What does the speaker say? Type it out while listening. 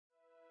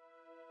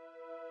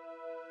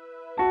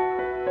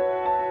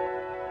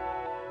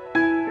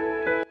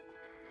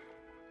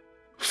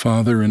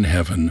Father in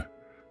heaven,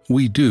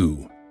 we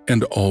do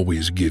and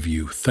always give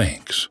you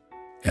thanks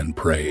and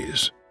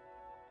praise.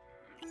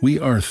 We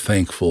are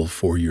thankful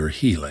for your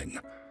healing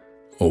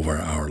over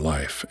our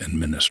life and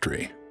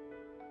ministry.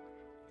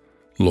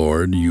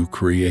 Lord, you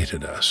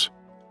created us,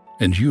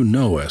 and you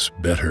know us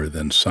better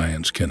than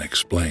science can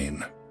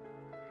explain.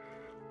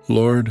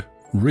 Lord,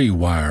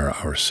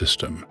 rewire our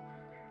system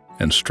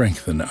and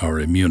strengthen our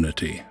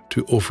immunity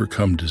to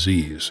overcome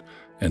disease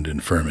and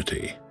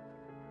infirmity.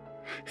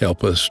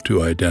 Help us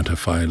to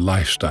identify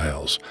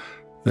lifestyles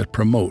that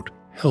promote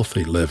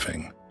healthy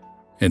living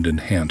and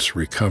enhance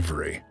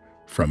recovery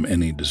from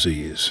any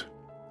disease.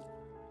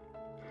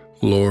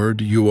 Lord,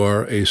 you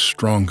are a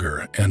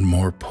stronger and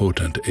more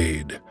potent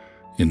aid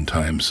in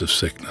times of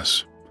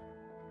sickness.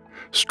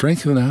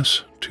 Strengthen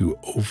us to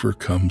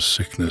overcome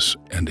sickness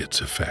and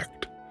its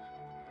effect.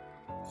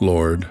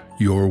 Lord,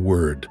 your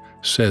word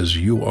says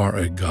you are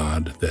a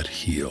God that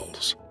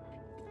heals.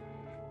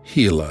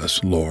 Heal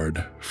us,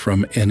 Lord,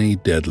 from any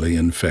deadly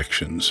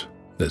infections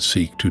that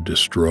seek to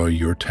destroy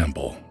your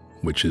temple,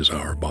 which is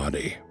our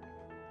body.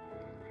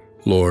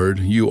 Lord,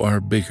 you are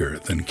bigger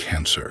than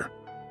cancer,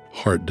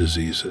 heart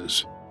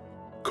diseases,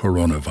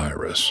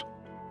 coronavirus,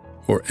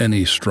 or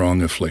any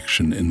strong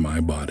affliction in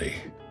my body.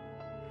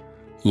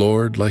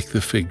 Lord, like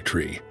the fig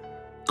tree,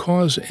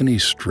 cause any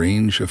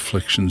strange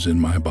afflictions in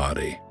my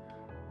body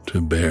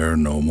to bear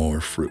no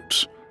more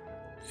fruits,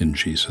 in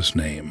Jesus'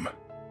 name.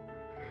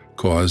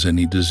 Cause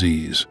any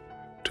disease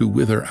to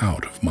wither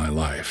out of my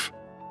life,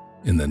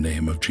 in the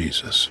name of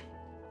Jesus.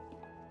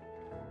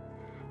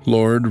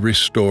 Lord,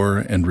 restore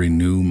and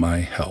renew my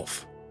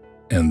health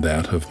and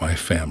that of my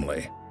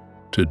family,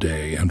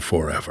 today and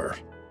forever.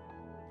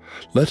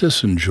 Let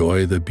us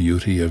enjoy the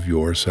beauty of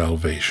your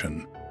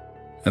salvation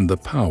and the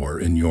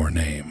power in your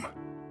name.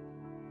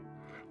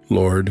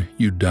 Lord,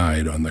 you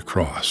died on the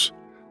cross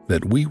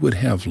that we would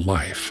have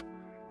life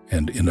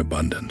and in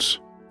abundance.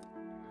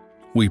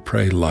 We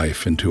pray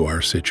life into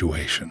our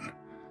situation.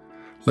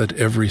 Let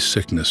every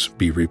sickness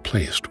be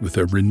replaced with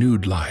a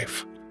renewed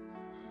life.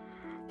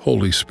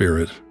 Holy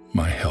Spirit,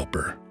 my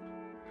helper,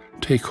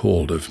 take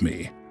hold of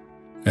me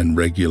and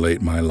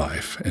regulate my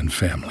life and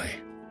family.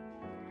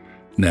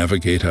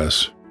 Navigate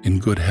us in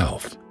good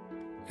health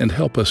and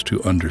help us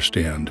to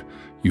understand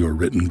your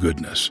written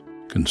goodness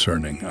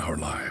concerning our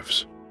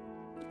lives.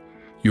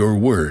 Your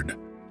word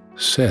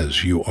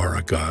says you are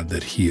a God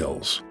that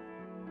heals.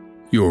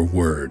 Your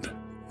word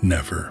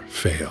never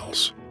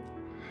fails.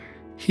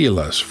 Heal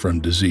us from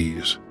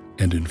disease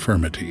and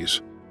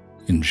infirmities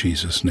in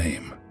Jesus'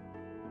 name.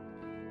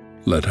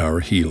 Let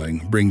our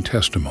healing bring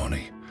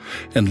testimony,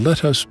 and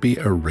let us be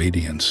a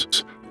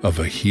radiance of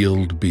a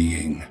healed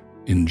being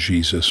in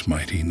Jesus'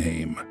 mighty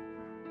name.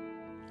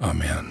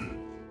 Amen.